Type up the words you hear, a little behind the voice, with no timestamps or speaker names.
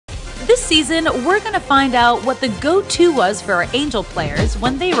This season, we're going to find out what the go-to was for our Angel players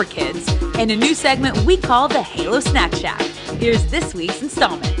when they were kids in a new segment we call the Halo Snack Shack. Here's this week's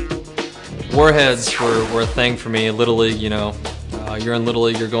installment. Warheads were a thing for me. Little League, you know. You're in Little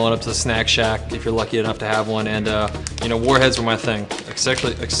League, you're going up to the snack shack if you're lucky enough to have one, and you know, Warheads were my thing.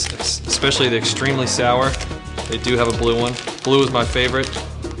 Especially the extremely sour. They do have a blue one. Blue is my favorite.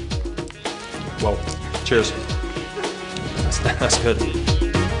 Whoa, cheers. That's good.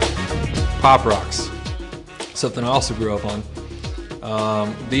 Pop Rocks, something I also grew up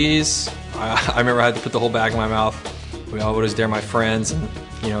on. These, I remember I had to put the whole bag in my mouth. We always dare my friends, and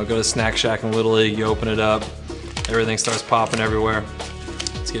you know, go to Snack Shack in Little League. You open it up, everything starts popping everywhere.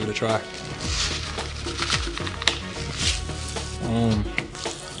 Let's give it a try.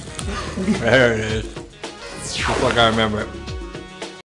 There it is. Just like I remember it.